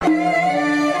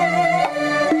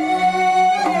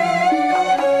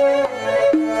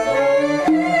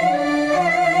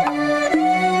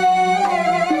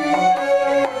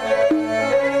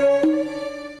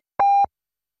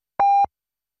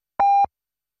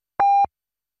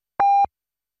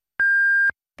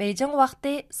Beijing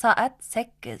vaqti soat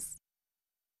 8.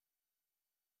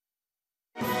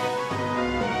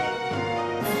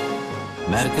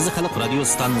 Merkezi Halk Radyo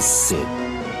Stansiyasi.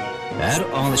 Her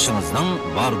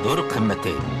anlaşınızdan vardır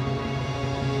kıymeti.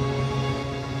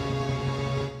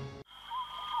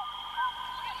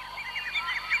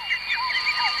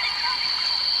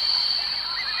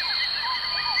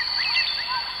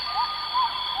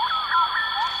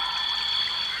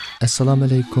 Assalamu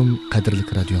alaykum,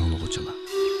 qadrli radio anglag'uchilar.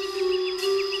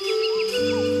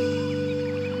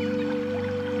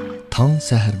 Tong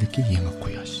sahardagi yangi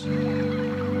quyosh.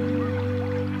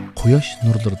 Quyosh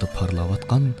nurlarida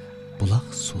parlayotgan buloq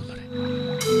suvlari.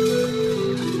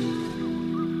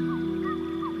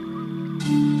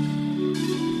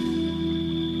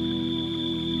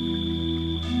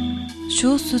 Şu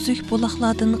süzük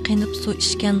buloqlardan qenib suv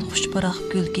ichgan xushbaroq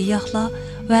gul giyohlar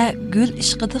va gul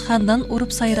ishqida xandan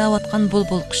urib sayrayotgan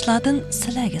bulbul qushlardan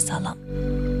sizlarga salom.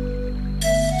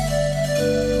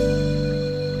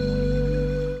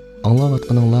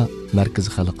 Anglayotganinglar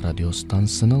Markaziy Xalq radio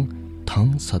stansiyasining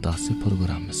Tong sadosi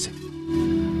programmasi.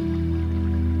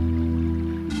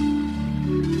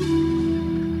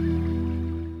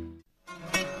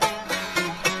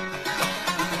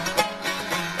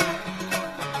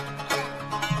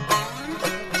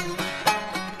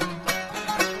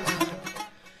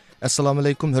 Assalomu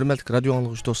alaykum, hurmatli radio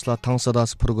anglag'uchi do'stlar. Tong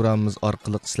sadosi programmamiz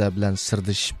orqali sizlar bilan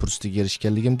sirdishish fursatiga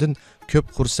erishganligimdan ko'p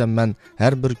xursandman.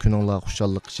 Har bir kuninglar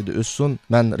xushallik ichida o'tsin.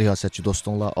 Men riyosatchi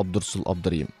do'stinglar Abdursul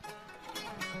Abduriyim.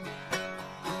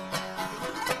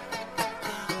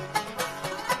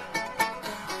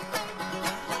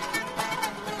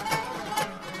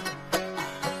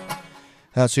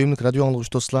 Sevimli radio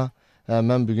anglag'uchi do'stlar,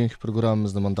 men bugungi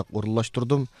programmamizni mundaq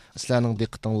o'rinlashtirdim. Sizlarning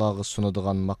diqqatingizga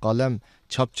sunadigan maqolam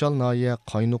Chapchal Nahiya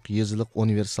Qaynuq Yezilik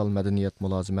Universal Madaniyat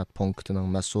Mulozimat punktining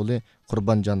mas'uli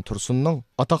Qurbonjon Tursunning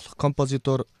atoqli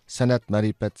kompozitor, san'at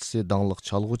ma'rifatchisi, dangliq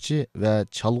chalg'uchi va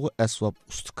chalg'u asbob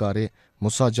ustikori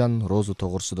Musajon Ro'zi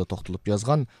to'g'risida to'xtalib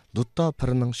yozgan Dutta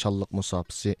Pirining shalliq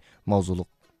musofasi mavzuliq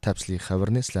tafsiliy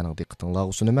xabarni sizlarning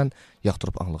diqqatingizga sunaman.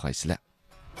 Yoqtirib anglag'aysizlar.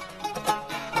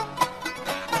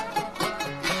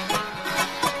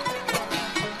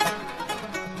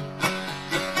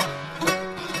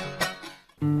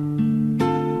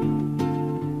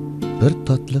 Bir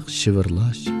tatlıq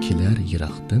şivirlaş kiler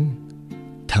yiraqdın,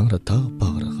 Tangritog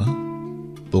bağrıga,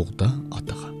 buğda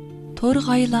atağa.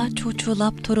 Torg'aylar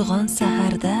chuchulab turgan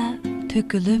saharda,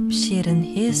 to'kilib shirin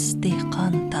his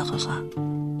dehqon tag'iga.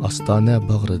 Astana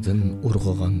bag'ridan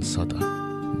urg'agan sada,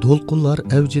 do'lqinlar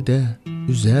avjida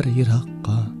uzar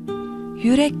yiraqqa.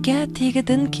 Yurakka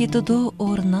tegidin ketidu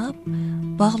o'rnab,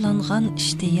 bog'langan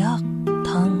ishtiyoq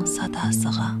tong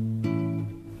sadosiga.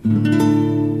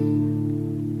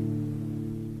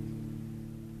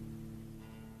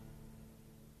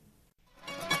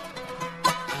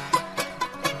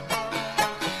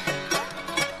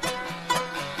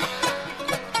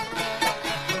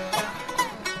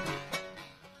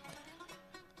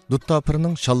 Dutta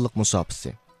Pirining shalliq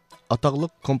musofasi.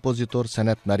 Atoqliq kompozitor,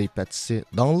 san'at ma'rifatchisi,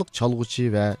 dangliq chalg'uchi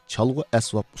va chalg'u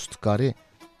asbob ustikori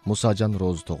Musajon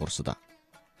Ro'zi to'g'risida.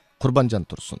 Qurbonjon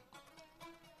Tursun.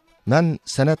 Men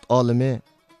san'at olimi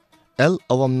el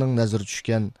avomning nazari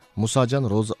tushgan Musajon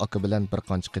Ro'zi aka bilan bir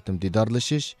qancha qitim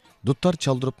didorlashish, duttar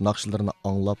chaldirib naqshlarini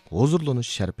anglab,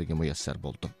 huzurlanish sharpiga muyassar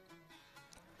bo'ldim.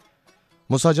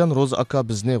 Musajon Ro'zi aka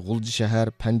bizni G'ulji shahar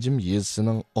Panjim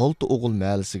yezisining 6 o'g'il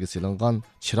mahallasiga silingan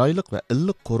chiroyli va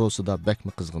illiq qo'rosida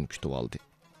bakmi qizg'in kutib oldi.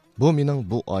 Bu mening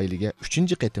bu oilaga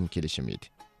 3-chi qitim kelishim edi.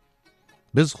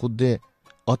 Biz xuddi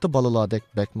ota bolalardek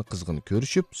bakmi qizg'in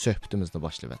ko'rishib, suhbatimizni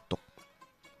boshlab etdik.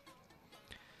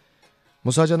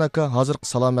 Musajon aka, hozirgi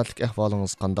salomatlik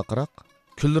ahvolingiz qandaqroq?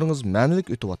 Kunlaringiz ma'nilik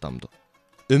o'tib otamdi.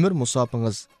 Umr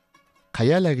musofirngiz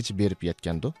qayerlargacha berib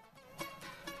yetgandi?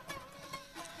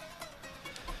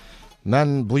 Men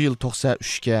bu yil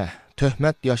 93 ga,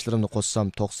 töhmet yaşlarımni qo'shsam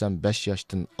 95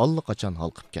 yoshdan allaqachon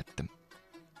halqib ketdim.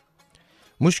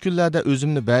 Mushkullarda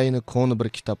o'zimni bayini koni bir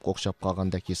kitobga o'xshab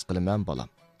qolgandek his qilaman bolam.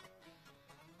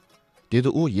 Dedi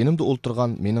u yenimda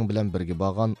o'ltirgan, mening bilan birga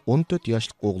bo'lgan 14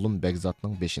 yoshlik o'g'lim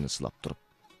Begzodning beshini silab turib.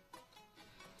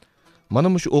 Mana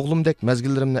mush o'g'limdek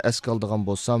mezgillarimni esga oldigan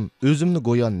bo'lsam, o'zimni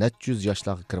go'yo 400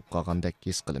 yoshlarga kirib qolgandek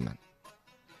his qilaman.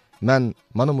 Men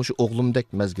mana mushu o'g'limdek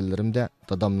mezgillarimda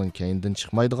dadamning keyindan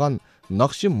chiqmaydigan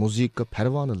naqshi muzika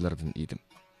parvonalaridan edim.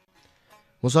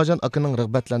 Musajon akaning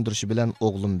rag'batlantirishi bilan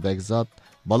o'g'lim Begzod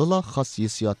balalar xos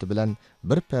hissiyoti bilan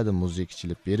bir payda muzika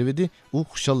chilib berib edi. U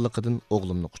xushalliqidan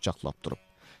o'g'limni quchoqlab turib,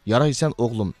 "Yaraysan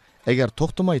o'g'lim, agar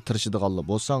to'xtamay tirishadiganlar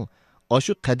bo'lsang,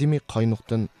 oshu qadimiy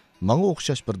Qaynuqdan menga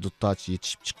o'xshash bir duttachi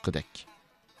yetishib chiqqidek.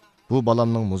 bu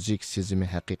balamning muzik sezimi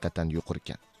haqiqatan yuqur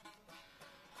ekan.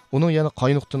 Uning yana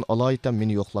qaynuqdan aloyitan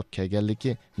meni yo'qlab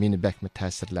kelganligi meni bakmi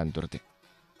ta'sirlantirdi.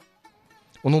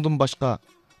 Uningdan boshqa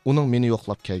uning meni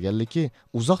yo'qlab kelganligi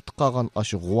uzoqda qolgan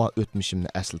ashu g'uva o'tmishimni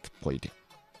eslatib qo'ydi.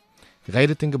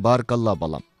 G'ayratingga barakalloh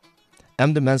balam.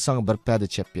 Endi men sana bir pada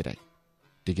chep beray.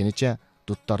 Degenicha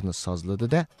duttarni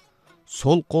sozladi-da,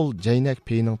 sol qo'l jaynak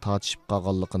peyning tortishib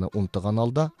qolganligini unutgan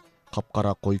holda,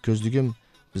 qapqara qo'y ko'zligim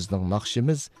bizning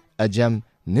naqshimiz ajam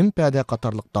nimpada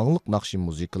qatorliq dangliq naqshi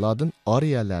muzikalardan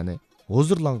ariyalarni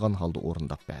huzurlangan holda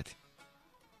o'rindab berdi.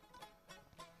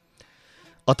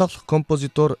 Ataqlı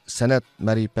kompozitor, san'at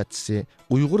ma'rifatchisi,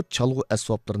 Uyg'ur chalg'u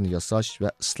asboblarini yasash va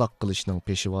isloh qilishning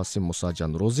peshvosi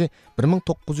Musajon Ro'zi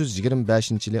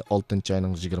 1925-yili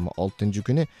 6-oyning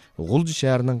 26-kuni G'ulji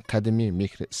shahrining qadimiy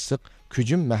mehri issiq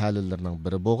Kujum mahallelarining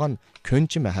biri bo'lgan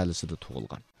Ko'nchi mahallasida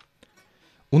tug'ilgan.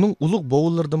 Uning ulug'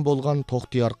 bo'g'illaridan bo'lgan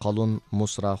To'xtiyor Qalun,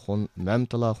 Musraxun,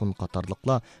 Mamtilaxun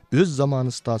qatorliqlar o'z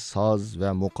zamonisida soz va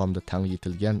muqomda tang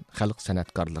yetilgan xalq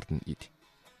san'atkorlaridan edi.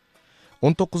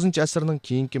 19-asrning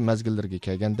keyingi mezgillariga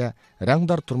kelganda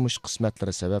rangdor turmush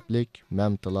qismatlari sabablik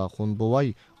Mamtilaxun bo'voy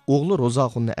o'g'li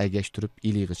Ro'zaxunni agashtirib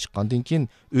iliga chiqqandan keyin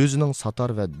o'zining satar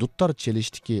va duttar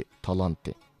chelishdiki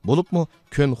talanti bo'libmi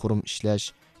ko'n xurum ishlash,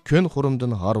 ko'n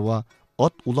xurumdan harva,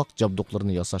 ot uloq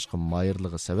jabduqlarini yasashga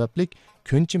moyirligi sabablik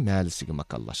Ko'nchi mahallasiga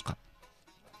makonlashgan.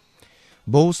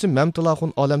 Bo'visi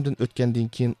Mamtilaxun olamdan o'tgandan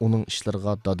keyin uning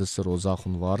ishlariga dadisi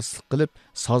Ro'zaxun varislik qilib,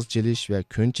 soz chelish va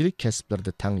ko'nchilik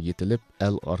kasblarida tang yetilib,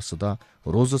 el orasida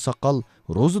Ro'za Saqal,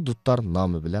 Ro'za Duttar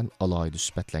nomi bilan alohida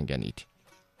sifatlangan edi.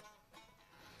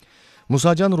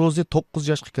 Musajon Ro'zi 9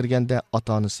 yoshga kirganda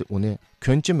ota-onasi uni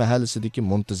Ko'nchi mahallasidagi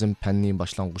muntazam fanniy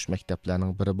boshlang'ich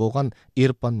maktablarning biri bo'lgan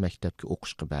Irpon maktabga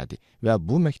o'qishga berdi va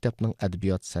bu maktabning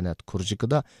adabiyot san'at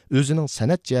kurjikida o'zining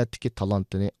san'at jihatdagi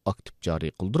talantini aktiv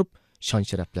joriy qildirib,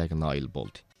 shon-sharaflarga noil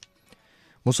bo'ldi.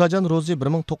 Musajon Ro'zi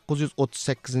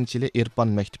 1938-yili Irpon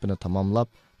maktabini tamomlab,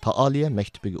 Taaliya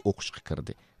maktabiga o'qishga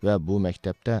kirdi va bu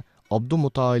maktabda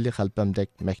Abdumutayli Xalpamdek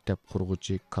maktab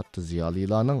qurg'uchi katta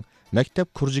ziyolilarning maktab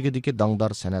kurjigidagi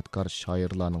dangdor san'atkor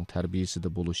shoirlarning tarbiyasida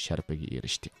bo'lish sharafiga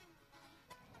erishdi.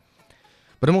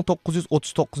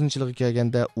 1939-yilga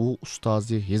kelganda u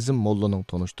ustozi Hezim Mollaning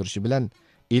tonishtirishi bilan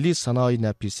Eli sanoyi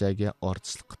nafisaga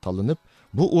artistlikka tanlanib,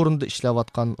 bu o'rinda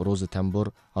ishlayotgan Ro'zi Tambur,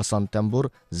 Hasan Tambur,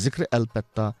 Zikri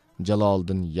Alpatta,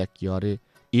 Jaloliddin Yakyari,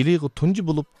 Eliga tunji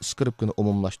bo'lib skripkani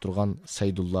umumlashtirgan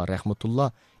Saydulla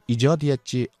Rahmatullah,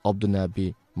 ijodiyatchi Abdunabi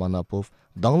Manapov,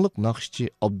 dangliq naqshchi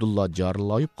Abdulla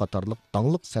Jarloyev qatorliq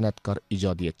dangliq san'atkor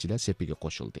ijodiyatchilar sepiga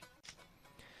qo'shildi.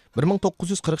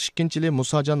 1942-yili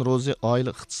Musajon Ro'zi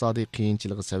oila iqtisodiy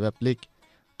qiyinchiligi sababli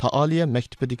Taaliya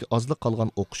maktabidagi ozliq qolgan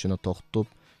o'qishini to'xtatib,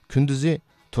 kunduzi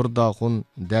Turdaxun,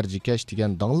 Darjikash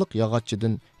degan dangliq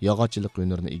yog'ochchidan yog'ochchilik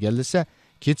hunarini egallasa,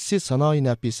 kechasi sanoyi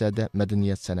nafisada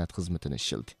madaniyat san'at xizmatini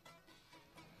ishildi.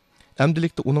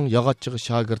 Amdilikda uning yog'ochchiga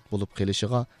shogird bo'lib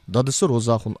kelishiga dadisi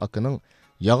Ro'zaxun akaning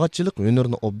yog'ochchilik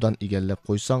hunarini obdan egallab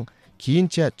qo'ysang,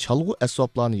 keyincha chalg'u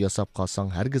asboblarni yasab qolsang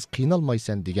hargiz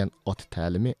qiynalmaysan degan ot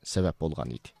ta'limi sabab bo'lgan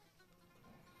edi.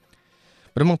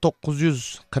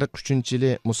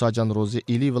 1943-yili Musajon Ro'zi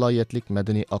Ili viloyatlik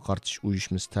madaniy oqartish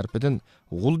uyushmasi tarafidan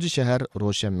G'ulji shahar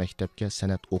Ro'shan maktabga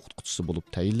san'at o'qituvchisi bo'lib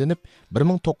tayinlanib,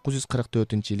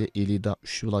 1944-yili Ilida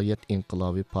 3 viloyat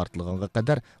inqilobiy portlaganiga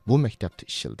qadar bu maktabda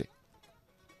ishildi.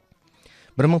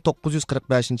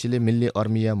 1945-yili Milliy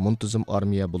armiya muntazam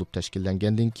armiya bo'lib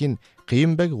tashkillangandan keyin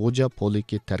Qiyimbek G'o'ja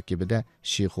poliki tarkibida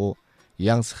Shixo,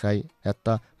 Yangsixay,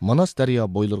 hatto Manas daryo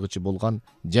bo'ylarigacha bo'lgan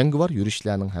jangovar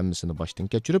yurishlarning hammasini boshdan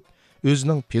kechirib,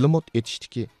 o'zining pilot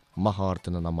etishdagi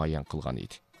mahoratini namoyon qilgan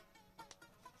edi.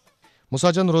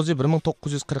 Musajon Ro'zi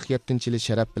 1947-yili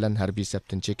sharaf bilan harbiy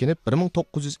safdan chekinib,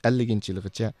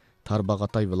 1950-yilgacha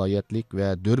Tarbag'atay viloyatlik va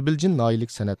Do'rbiljin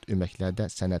noyilik san'at o'maklarida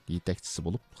san'at yetakchisi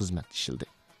bo'lib xizmat ishildi.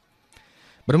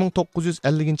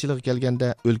 1950-yilga kelganda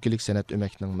o'lkalik san'at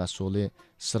o'makining mas'uli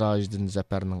Sirojiddin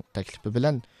Zafarning taklifi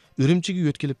bilan Urumchiga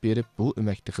yo'tkilib berib, bu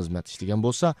o'makda xizmat ishlagan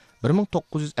bo'lsa,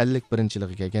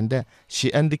 1951-yilga kelganda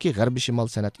Shiandagi G'arbiy Shimol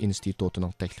san'at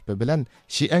institutining taklifi bilan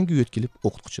Shianga yo'tkilib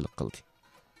o'qituvchilik qildi.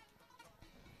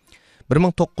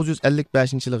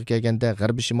 1955-yilga kelganda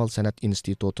G'arbiy Shimol san'at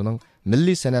institutining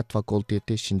Milliy san'at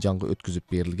fakulteti Shinjongga o'tkazib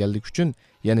berilganligi uchun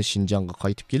yana Shinjongga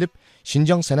qaytib kelib,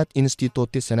 Shinjong san'at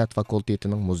instituti san'at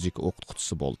fakultetining muzika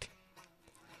o'qituvchisi bo'ldi.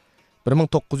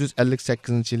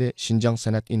 1958-yili Shinjong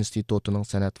san'at institutining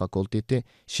san'at fakulteti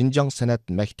Shinjong san'at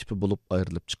maktabi bo'lib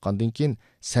ayrilib chiqqandan keyin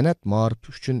san'at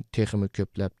ma'rifi uchun texmi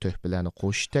ko'plab tuhfalarni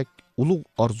qo'shishdak ulug'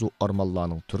 orzu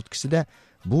armonlarning turtkisida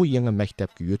bu yangi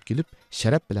maktabga yo'tkilib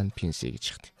sharaf bilan pensiyaga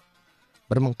chiqdi.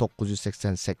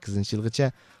 1988-yilgacha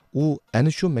u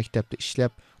ana shu maktabda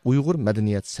ishlab Uyg'ur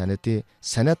madaniyat san'ati,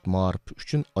 san'at ma'rifi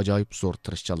uchun ajoyib zo'r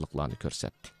tirishchanliklarni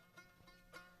ko'rsatdi.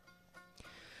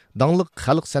 Dangliq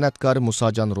xalq san'atkori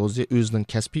Musajon Ro'zi o'zining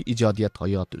kasbiy ijodiyat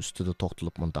hayoti ustida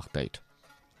to'xtalib mundoq deydi.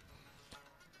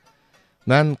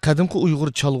 Men qadimgi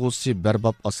Uyg'ur chalg'usi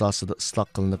barbab asosida isloq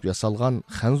qilinib yasalgan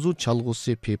Xanzu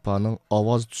chalg'usi pepaning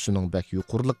ovoz tusining bak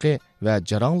yuqurligi va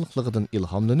jarangliqligidan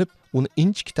ilhomlanib, uni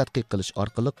inchik tadqiq qilish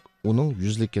orqali uning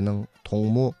yuzlikining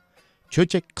to'ngmu,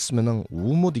 cho'chak qismining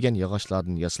vumu degan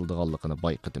yog'ochlardan yasaldiganligini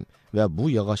bayqadim va bu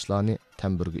yog'ochlarni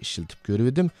tamburga ishiltib ko'rib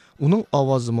edim. Uning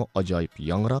ovozimi ajoyib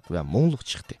yangroq va mo'ngluq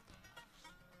chiqdi.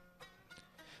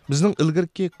 Bizning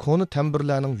ilgirki koni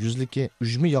tamburlarning yuzliki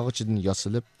ujmi yog'ochidan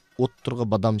yasilib, o'ttirg'i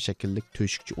badam shakllik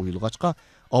to'shikchi o'yilg'achqa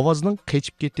ovozning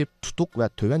qechib ketib tutuq va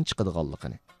töven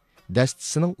chiqadiganligini,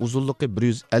 dastisining uzunligi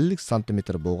 150 sm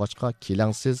bo'lg'achqa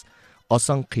kelangsiz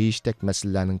oson qiyishdek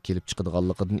masalalarning kelib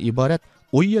chiqadiganligidan iborat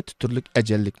 17 turlik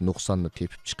ajallik nuqsonni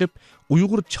tepib chiqib,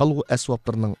 Uyg'ur chalg'u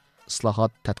asboblarining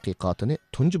islohot tadqiqotini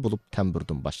tunji bo'lib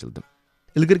tamburdan boshladim.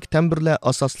 Ilgirki tamburlar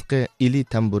asosligi ili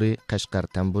tamburi, Qashqar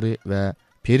tamburi va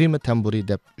Perimi tamburi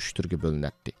deb 3 turga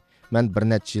bo'linadi. Men bir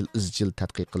necha yil izchil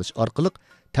tadqiq qilish orqali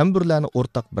tamburlarni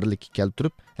o'rtaq birlikka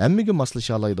keltirib, hammaga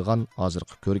moslasha oladigan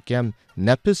hozirgi ko'rkam,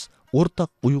 nafis, o'rtaq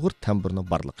Uyg'ur tamburini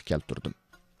barliqqa keltirdim.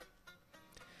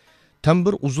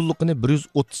 Tambur uzunligini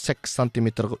 138 sm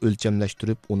ga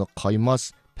o'lchamlashtirib, uni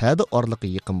qaymas, pada orliqi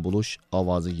yaqin bo'lish,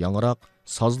 ovozi yangroq,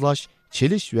 sozlash,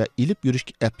 chelish va ilib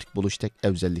yurishga aplik bo'lishdek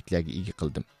afzalliklarga ega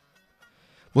qildim.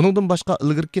 Buningdan boshqa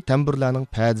ilgirki tamburlarning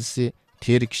padisi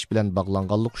terikish bilan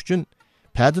bog'langanligi uchun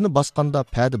padini bosqanda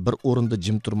padi bir o'rinda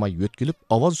jim turmay yo'tkilib,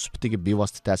 ovoz sifatiga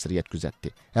bevosita ta'sir yetkazadi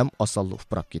ham osonlik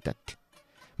uprab ketadi.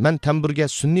 Men tamburga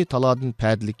sunniy talodin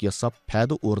padilik yasab,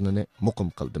 padi o'rnini muqim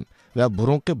qildim va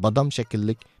burunqi badam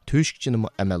shakllik to'shikchini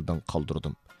amaldan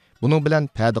qoldirdim. Buning bilan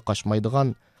padi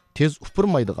qochmaydigan, tez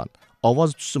upurmaydigan,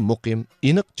 ovoz tusi muqim,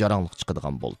 aniq jarangliq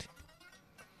chiqadigan bo'ldi.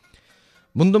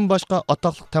 Bundan boshqa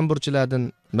atoqli tamburchilardan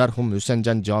marhum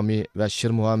Husanjon Jomi va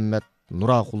Shir Muhammad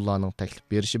Nuraxullohning taklif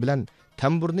berishi bilan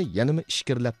tamburni yanama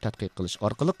ishkirlab tadqiq qilish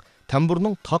orqali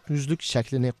tamburning taq yuzlik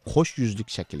shaklini qo'sh yuzlik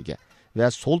shaklga va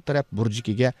so'l taraf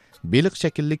burjikiga beliq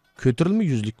shakllik ko'tarilma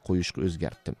yuzlik qo'yishga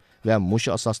o'zgartdim va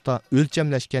mushu asosda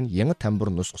o'lchamlashgan yangi tambur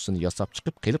nusxasini yasab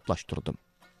chiqib qiliplashtirdim.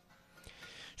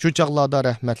 Shu chaqlarda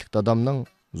rahmatli dadamning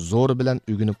zo'ri bilan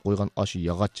o'ginib qo'ygan aşı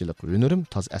yog'ochchilik hunarim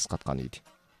toz asqatgan edi.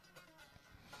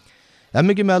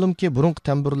 Hammaga ma'lumki, burunqi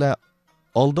tamburlar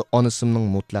oldi onasimning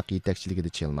mutlaq yetakchiligida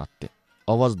chelinatdi.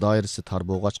 Ovoz doirasi tar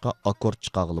bo'lg'achqa akkord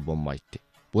chiqag'ili bo'lmaydi.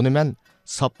 Buni men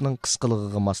sapning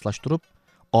qisqaligiga moslashtirib,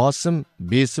 osim,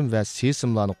 besim va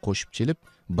sesimlarni qo'shib chelib,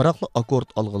 biroqli akkord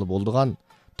olg'ili bo'ldigan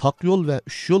taq yo'l va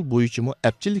 3 yo'l bo'yicha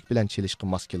apchillik bilan chelishga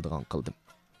mos keldigan qildim.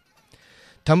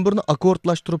 Tamburni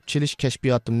akkordlashtirib chelish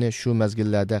kashfiyotimni shu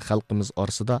mezgillarda xalqimiz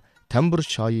orasida tambur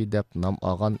shoyi deb nom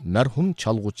olgan marhum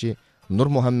chalg'uchi Nur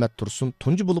Muhammad Tursun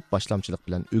tunji bo'lib boshlamchilik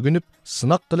bilan o'ginib,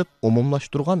 sinoq qilib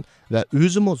umumlashtirgan va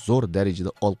o'zimi zo'r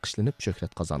darajada olqishlanib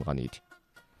shuhrat qozongan edi.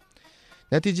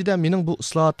 Natijada mening bu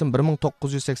islohotim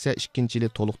 1982-yili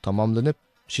to'liq tamomlanib,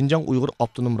 Xinjiang Uyg'ur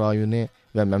avtonom rayoni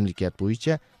va mamlakat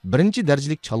bo'yicha birinchi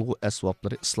darajalik chalg'u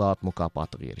asboblari islohot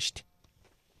mukofotiga erishdi.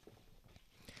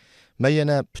 Men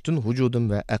yana butun vujudim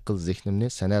va aql zehnimni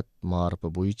san'at ma'rifi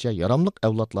bo'yicha yaramliq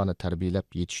avlodlarni tarbiyalab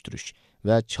yetishtirish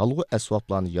va chalg'u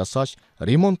asboblarni yasash,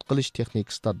 remont qilish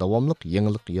texnikasida davomli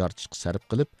yangilik yaratishga sarf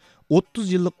qilib,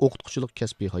 30 yillik o'qituvchilik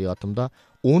kasbiy hayotimda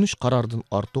 13 qarordan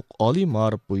ortiq oliy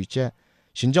ma'rif bo'yicha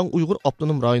Xinjiang Uyg'ur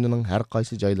avtonom rayonining har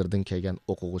qaysi joylaridan kelgan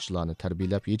o'quvchilarni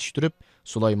tarbiyalab yetishtirib,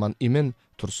 Sulaymon Imin,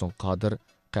 Tursun Qodir,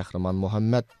 Qahramon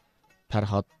Muhammad,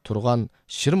 Farhod Turg'on,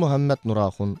 Shir Muhammad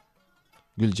Nuraxun,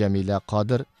 Gulcamila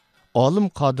Qodir, Olim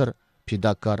Qodir,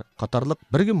 Pidakar qatorliq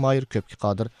birga moyir ko'pki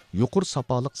qodir yuqur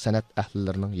sapoliq san'at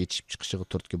ahllarining yetishib chiqishiga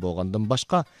turtki bo'lgandan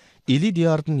boshqa eli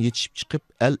diyordan yetishib chiqib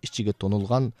el ichiga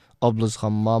to'nilgan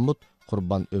Ablizxon Mahmud,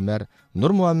 Qurbon Umar,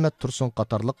 Nur Muhammad Tursun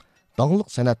qatorliq donglik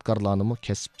san'atkorlarni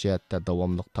kasb jihatda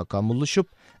davomli takomillashib,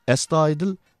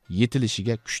 astoydil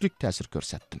yetilishiga kuchli ta'sir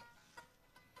ko'rsatdim.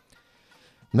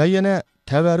 Men yana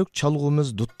tavarruk chalg'umiz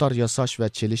duttar yasash va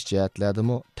chelish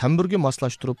jihatlaridimi tamburga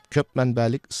moslashtirib ko'p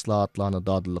manbalik islohotlarni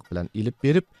dodillik bilan ilib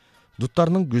berib,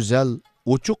 duttarning go'zal,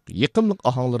 ochiq, yiqimli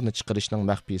ohanglarini chiqarishning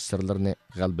maxfiy sirlarini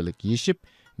g'albilik yeshib,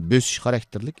 bo'sish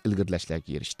xarakterlik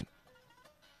ilgirlashlarga erishdim.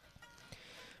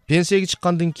 Pensiyaga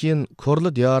chiqqandan keyin Korli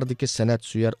diyoridagi san'at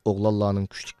suyar o'g'lonlarning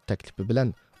kuchli taklifi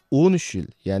bilan 13 yil,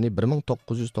 ya'ni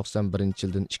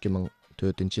 1991-yildan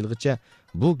 2004-yilgacha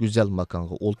bu go'zal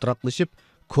makonga o'ltiraqlashib,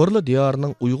 Korli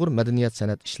diyorining Uyg'ur madaniyat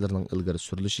san'at ishlarining ilgari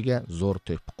surilishiga zo'r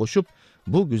to'p qo'shib,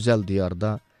 bu go'zal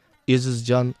diyorda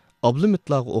Ezizjon,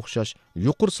 Ablumitlarga o'xshash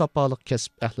yuqur sapoliq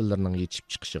kasb ahllarining yetib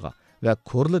chiqishiga va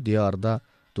Korli diyorida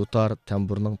dutor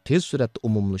tamburning tez suratda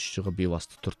umumlashishiga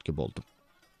bevosita turtki bo'ldim.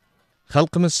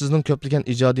 Xalqimiz sizning ko'plagan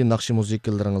ijodiy naqshi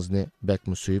muzikalaringizni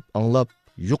bakmi suyib anglab,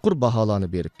 yuqur baholarni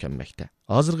berib kelmoqda.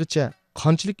 Hozirgacha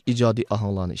qanchalik ijodiy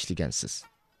ohanglarni ishlagansiz?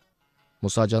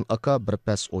 Musajon aka bir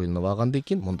pas o'yinib olgandan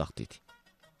keyin mundaq dedi.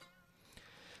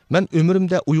 Men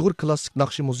ömrümde Uyg'ur klassik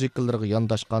naqshi musikalariga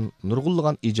yondashgan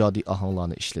nurg'unlagan ijodiy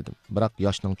ohanglarni ishladim. Biroq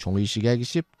yoshning cho'ng'iyishiga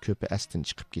ergishib, ko'pi astin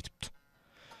chiqib ketibdi.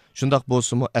 Shundoq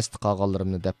bo'lsa-mu, asti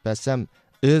qolganlarimni deb bersam,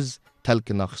 iz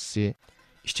talki naqshisi,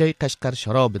 ichay Qashqar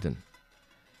sharobidan.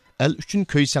 El uchun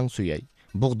ko'ysang suyay,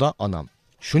 bug'da anam.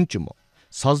 Shunchimi?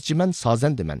 Sozchiman,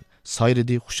 sozandiman,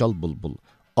 sayridi xushal bulbul,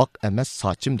 oq emas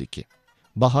sochimdiki.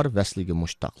 Bahar vasliga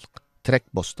mushtaqliq, tirak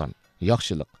boston,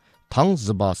 yaxshilik, tang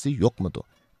zibosi yo'qmidi?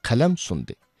 Qalam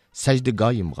sundi,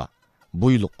 sajdigoyimga,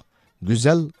 buyluq,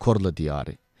 go'zal Korli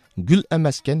diyori, gul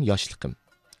emasken yoshliqim,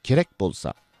 kerak bo'lsa,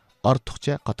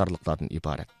 ortiqcha qatorliqlardan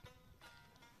iborat.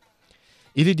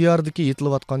 İli diyardagi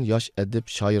yetilayotgan yosh adib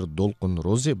shoir Dolqun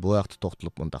Ro'zi bu vaqtda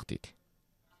to'xtalib mundaq dedi.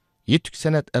 Yetuk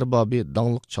san'at arbobi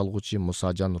dangliq chalg'uvchi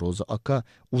Musajon Ro'zi aka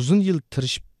uzun yil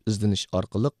tirishib izdinish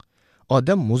orqali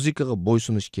odam muzikaga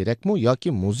bo'ysunish kerakmi yoki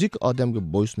muzika odamga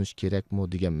bo'ysunish kerakmi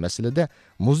degan masalada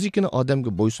muzikani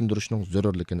odamga bo'ysundirishning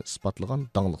zarurligini isbotlagan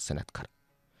dangliq san'atkor.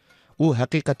 U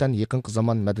haqiqatan yaqinqi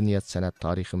zamon madaniyat san'at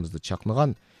tariximizda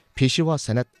chaqnagan peshiva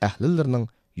san'at ahlilarining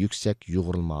yuksak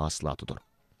yuğurilma hasilatıdır.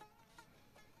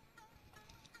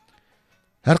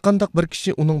 Her qandaq bir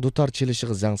kishi uning dutor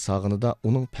chelishiga zang sog'inida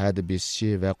uning padi besishi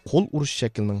va qo'l urish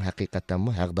shaklining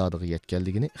haqiqatanmi haqdodiga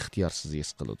yetganligini ixtiyorsiz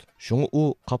his qiladi. Shunga u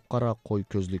qapqara qo'y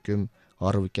ko'zlikim,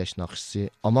 Harvikash naqshisi,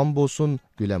 Aman bo'lsin,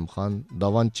 Gulamxon,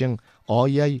 Davanching,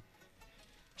 Oyay,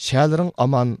 Shalaring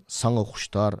aman, Sanga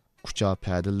xushtor, Kucha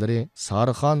padillari,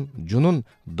 Sarixon, Junun,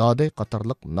 Daday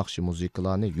qatorliq naqshi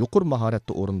muzikalarni yuqur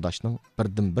mahoratda o'rindashning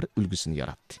birdan-bir ulgusini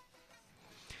yaratdi.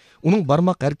 Uning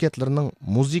barmoq harakatlarining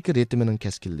muzika ritmining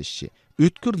keskinlashishi,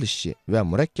 o'tkirlashishi va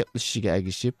murakkablashishiga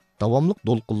ergishib, davomli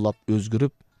do'lqinlab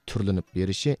o'zgarib, turlanib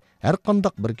berishi har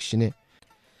qanday bir kishini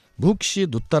bu kishi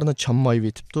dutlarni chammayib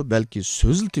etibdi, balki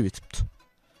so'ziltib etibdi.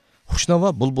 Xushnava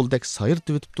bulbuldek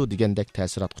sayrtib etibdi degandek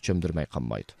ta'siratga cho'mdirmay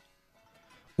qolmaydi.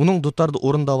 Uning dutarda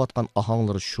o'rindayotgan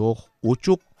ohanglari sho'x,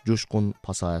 ochiq, jo'shqin,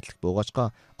 fasohatli bo'lg'achqa,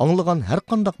 anglagan har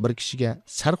qanday bir kishiga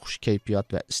sarxush kayfiyat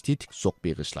va estetik zo'q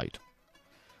beg'ishlaydi.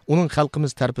 Uning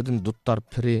xalqimiz tarafidan duttar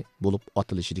piri bo'lib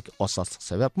atilishidagi asosli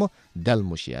sababmi dal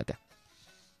mushiyada.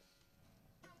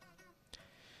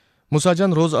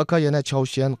 Musajon Ro'zi aka yana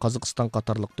Chavshan, Qozog'iston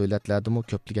qatorliq davlatlardami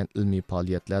ko'plagan ilmiy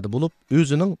faoliyatlarda bo'lib,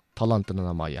 o'zining talantini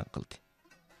namoyon qildi.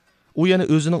 U yana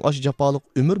o'zining osh jafoliq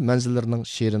umr manzillarining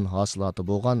shirin hosilati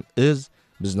bo'lgan iz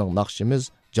bizning naqshimiz,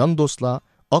 jon do'stlar,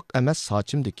 oq emas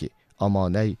sochimdiki,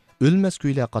 amonay, o'lmas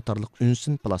kuylar qatorliq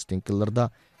unsin plastinkalarda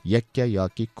yakka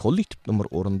yoki kollektiv numar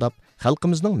o'rindab,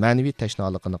 xalqimizning ma'naviy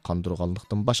tashnoligini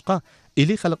qondirganlikdan boshqa,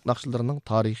 eli xalq naqshlarining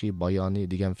tarixiy bayoni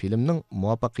degan filmning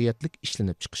muvaffaqiyatli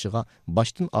ishlanib chiqishiga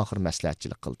boshdan oxir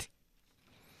maslahatchilik qildi.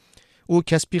 U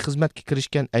kasbiy xizmatga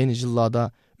kirishgan ayni yillarda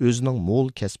o'zining mo'l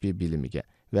kasbiy bilimiga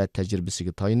va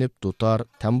tajribasiga tayanib, dutor,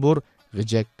 tambur,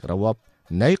 g'ijak, ravob,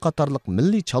 nay qatorliq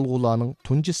milliy chalg'ularning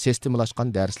tunji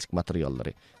sistemlashgan darslik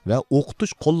materiallari va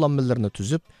o'qitish qo'llanmalarini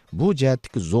tuzib, bu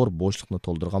jihatdagi zo'r bo'shliqni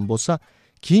to'ldirgan bo'lsa,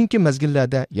 keyingi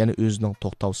mezgillarda yana o'zining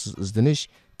to'xtovsiz izdinish,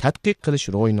 tadqiq qilish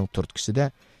ro'yining turtkisida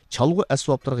chalg'u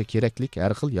asboblariga kerakli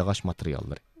har xil yog'och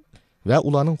materiallari va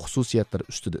ularning xususiyatlari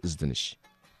ustida izdinish,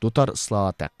 dutor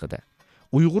islohot haqida,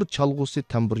 Uyg'ur chalg'usi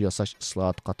tambur yasash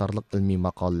islohot qatorliq ilmiy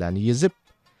maqolalarni yozib,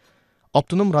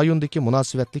 Abdunum rayondagi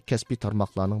munosabatli kasbiy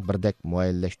tarmoqlarning birdek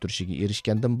muayyanlashtirishiga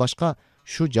erishgandan boshqa,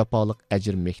 shu jafoliq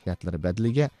ajr mehnatlari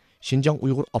badaliga Şinjan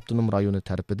Uyg'ur Abdunum rayoni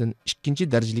tarafidan 2-chi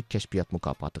darajalik kashfiyot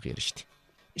mukofotiga erishdi.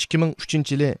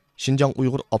 2003-yili Şinjan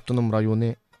Uyg'ur Abdunum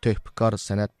rayoni töhbikor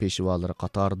san'at peshvolari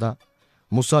qatorida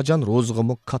Musajon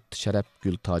Ro'zig'imi katta sharaf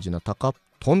gul tojini taqab,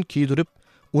 to'n kiydirib,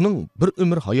 uning bir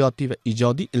umr hayotiy va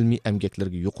ijodiy ilmiy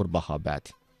emgaklariga yuqur baho berdi.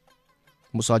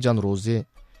 Musajon Ro'zi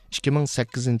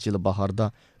 2008-yili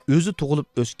bahorda o'zi tug'ilib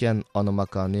o'sgan ona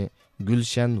makoni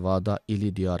Gulshan Vada ili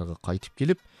diyoriga qaytib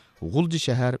kelib, G'ulji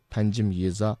shahar Panjim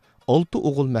yeza 6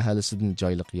 o'g'il mahallasidan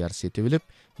joyliq yer setib olib,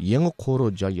 yangi qo'ro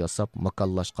joy yasab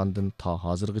makallashgandan ta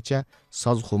hozirgacha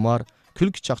sozxumar,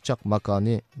 kulki chaqchaq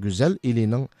makoni go'zal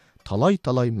ilining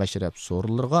talay-talay mashrab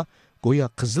so'rinlarga go'yo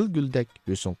qizil guldek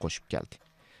o'sin qo'shib keldi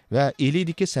va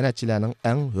ilidagi san'atchilarning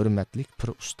eng hurmatli pir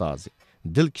ustozi,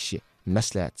 dil kishi,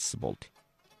 maslahatchisi bo'ldi.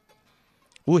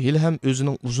 U ham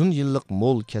o'zining uzun yillik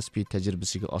mo'l kasbiy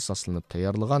tajribasiga asoslanib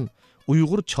tayyorlagan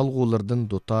Uyg'ur chalg'ularidan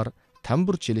dutor,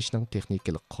 tambur chelishning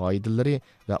texnikalik qoidalari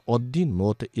va oddiy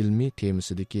nota ilmiy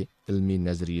temisidagi ilmiy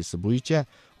nazariyasi bo'yicha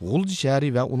G'ulji shahri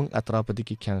va uning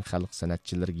atrofidagi keng xalq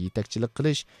san'atchilariga yetakchilik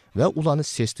qilish va ularni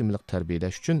sistemalik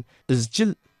tarbiyalash uchun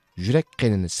izchil yurak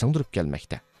qinini singdirib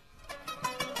kelmoqda.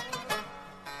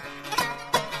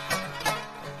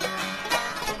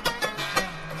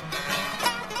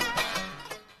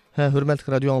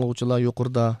 Hürmetli radio anlıqçılar,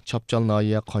 yuqorida Chapchal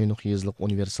nahiye Qaynuq yezliq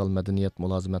universal madaniyat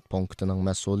mulozimat punktining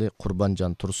mas'uli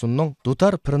Qurbanjon Tursunning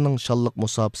Dutar pirining shalliq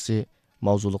musofisi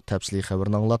mavzuliq tafsiliy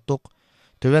xabarini anglatdik.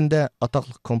 Tövende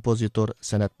ataqlı kompozitor,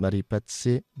 san'at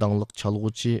ma'rifatchisi, dangliq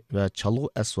chalg'uchi va chalg'u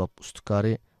asbob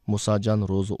ustukori Musajon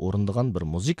Ro'zi o'rindigan bir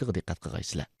muzikaga diqqat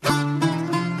qilgaysizlar.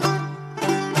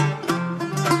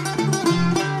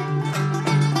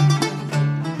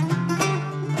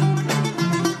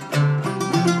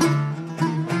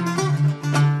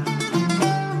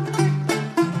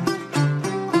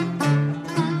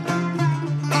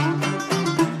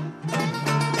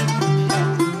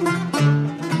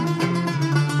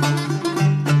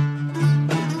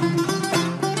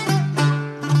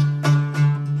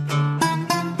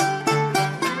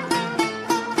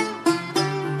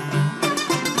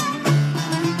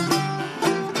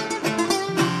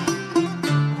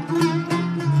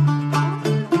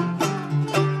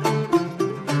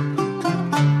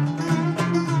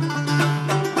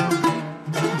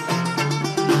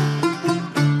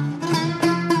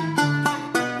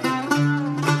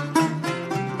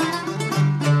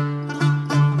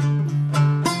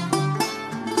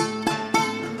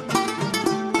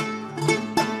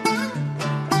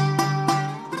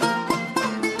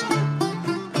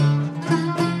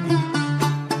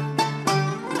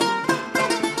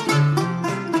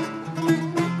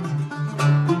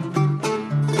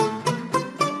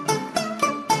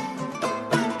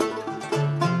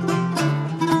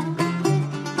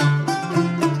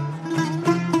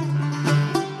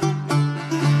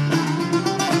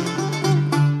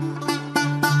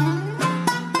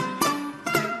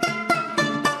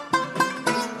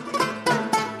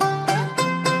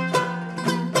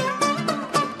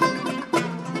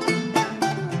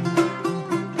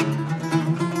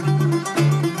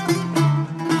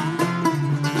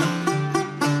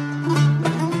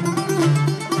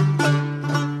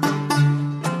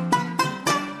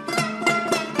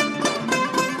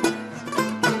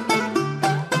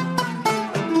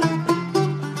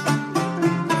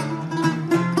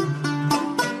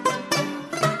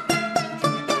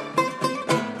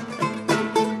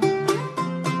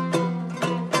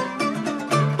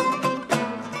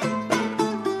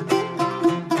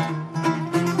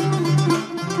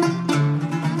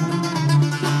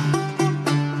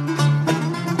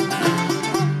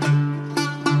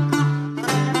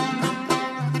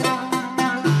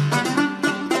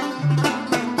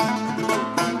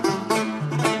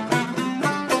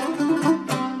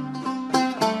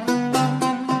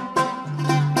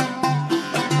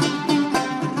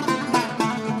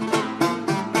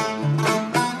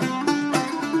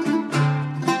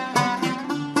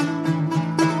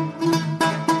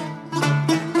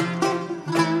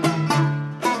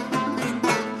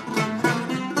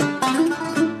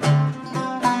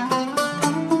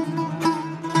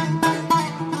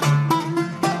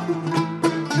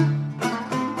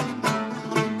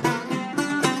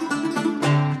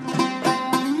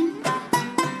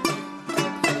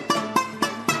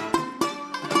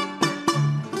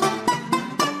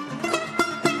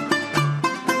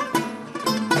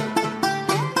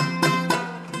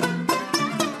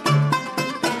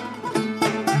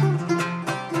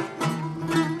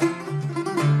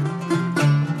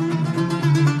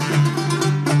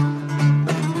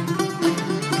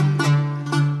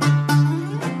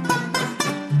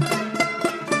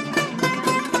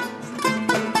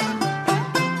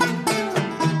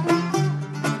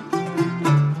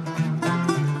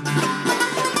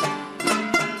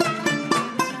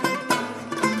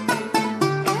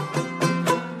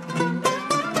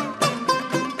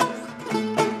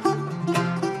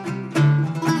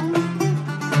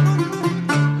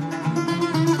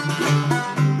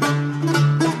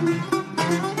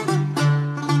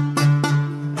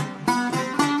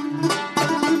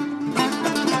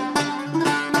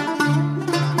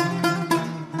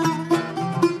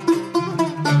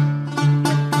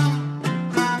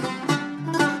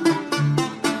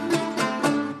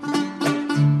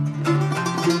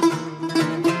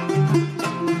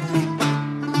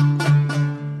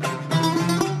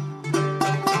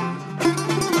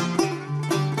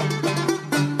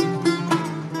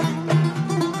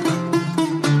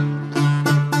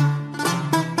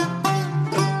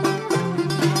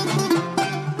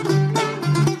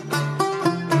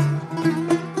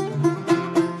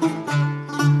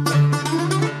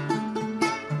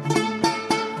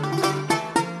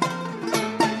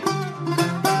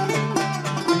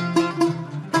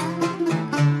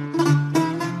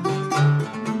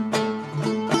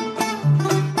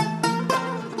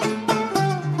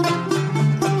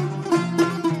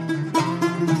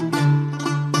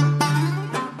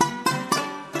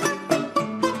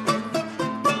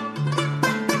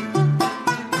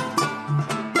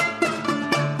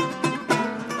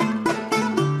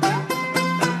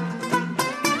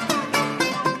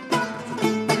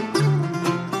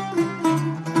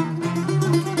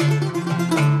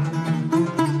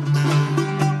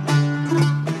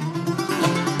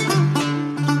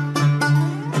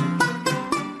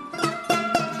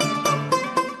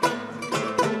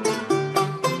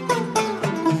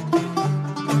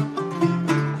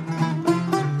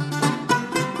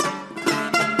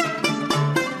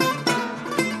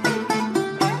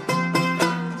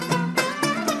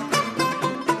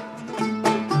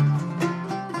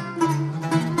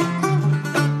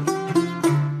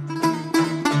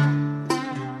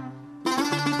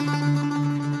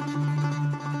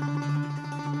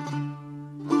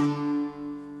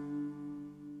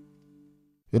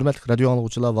 Hürmetli radio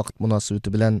anlıqçılar, vaqt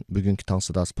münasibati bilan bugungi Tong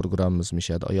Sadosi programmamiz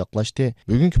mishada oyoqlashdi.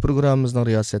 Bugungi programmamizning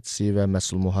riyosatchisi va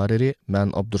mas'ul muharriri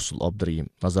men Abdursul Abduriyim,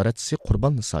 nazoratchisi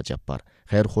Qurbon Niso Jabbor.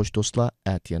 Xayr xo'sh do'stlar,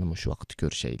 atiyani mush vaqtda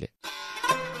ko'rishayli.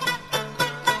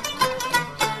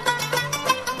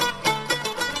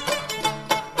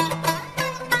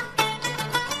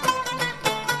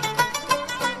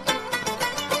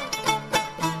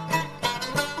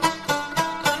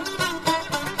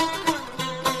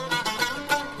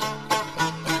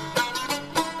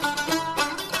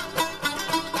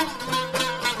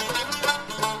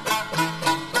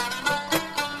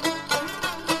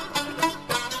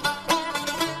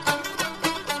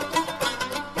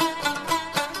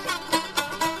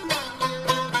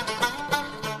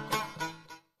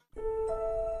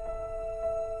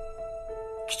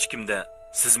 Kichikimda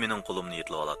siz mening qo'limni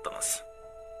yetlib oladingiz.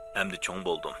 Endi cho'ng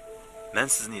bo'ldim. Men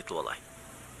sizni yetlib olay.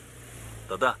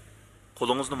 Dada,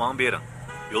 qo'lingizni menga bering.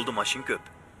 Yo'lda mashin ko'p.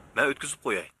 Men o'tkazib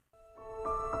qo'yay.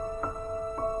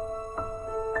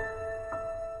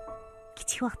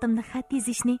 Kichik vaqtimda xat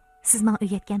yozishni siz menga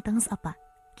o'rgatgandingiz, opa.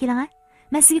 Keling,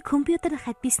 men sizga kompyuterda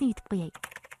xat yozishni yutib qo'yay.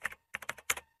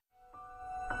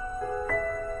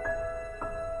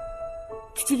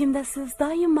 Kichigimda siz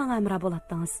doim menga amra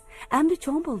bo'ladingiz. Endi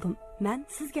cho'ng bo'ldim. Men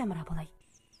sizga amra bo'lay.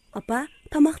 Opa,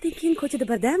 tomoqdan keyin ko'chada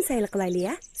birdam sayl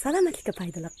qilaylik-a? Salomatlikka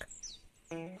foydaliq.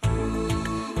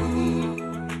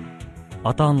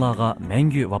 Ata-onalarga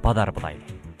mangu vafodor bo'laylik.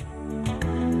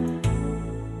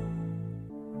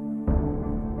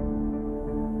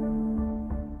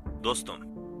 Do'stim,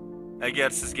 agar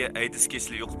sizga AIDS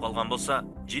kesili yo'qib qolgan bo'lsa,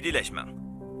 jiddiylashmang.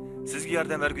 Sizga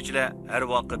yordam beruvchilar har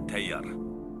vaqt tayyor.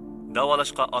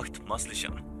 Davolashga aktiv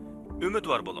moslashing.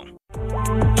 Umidvor bo'ling.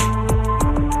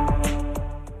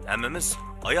 Hammamiz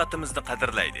hayotimizni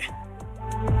qadrlaydi.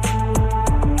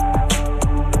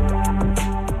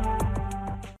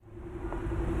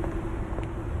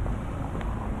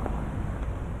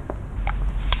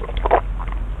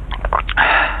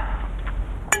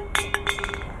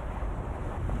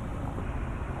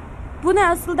 Buni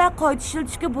aslida qayta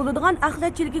ishlatishga bo'ladigan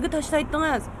axlatchilikka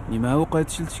tashlaydingiz. Nima u qayta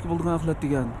ishlatishga bo'lgan axlat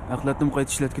degan? Axlatni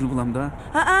qayta ishlatgan bo'lamda?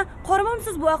 Ha,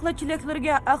 qaramamsiz bu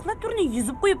axlatchiliklarga. Axlat turini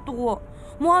yuzib qo'yibdi-ku.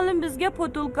 Muallim bizga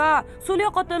potulka, so'liy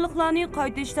qatorliqlarni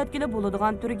qayta ishlatgili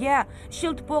bo'ladigan turga,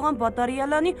 ishiltib bo'lgan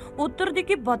batareyalarni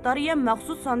o'tirdagi batareya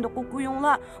maxsus sanduqqa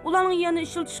qo'yinglar. Ularning yana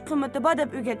ishiltish qiymati bor deb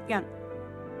o'rgatgan.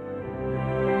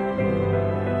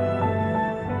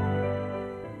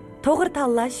 To'g'ri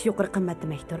tanlash yuqori qimmat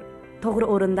demakdir. To'g'ri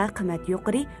o'rinda qimmat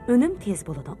yuqori, unum tez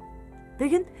bo'ladi.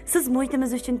 Bugun siz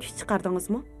muhitimiz uchun kuch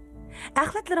chiqardingizmi?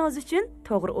 Axlatlaringiz uchun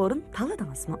to'g'ri o'rin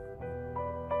tanladingizmi?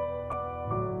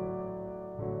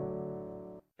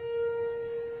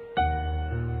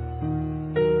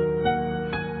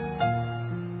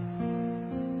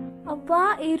 Abba,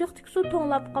 eriqtik suv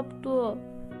to'nglab qopdi.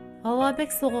 Havo bek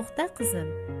sovuqda qizim.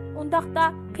 Undaqda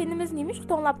qinimiz nima ish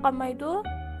to'nglab qolmaydi?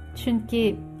 Chunki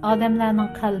odamlarning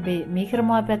qalbi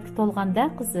mehr-muhabbatga to'lganda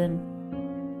qizim.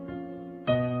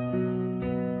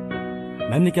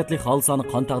 Mamlakatlik xolisani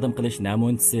qon taqdim qilish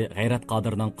namunasi G'ayrat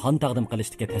Qodirning qon taqdim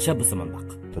qilishdagi tashabbusi mundaq.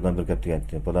 Dadam bir gap degan,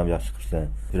 bolam yaxshi qilsa,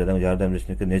 bir odam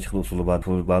yordamlashishga necha xil usuli bor.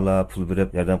 Pul berib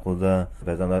yordam qildi,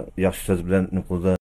 ba'zan yaxshi so'z bilan qildi.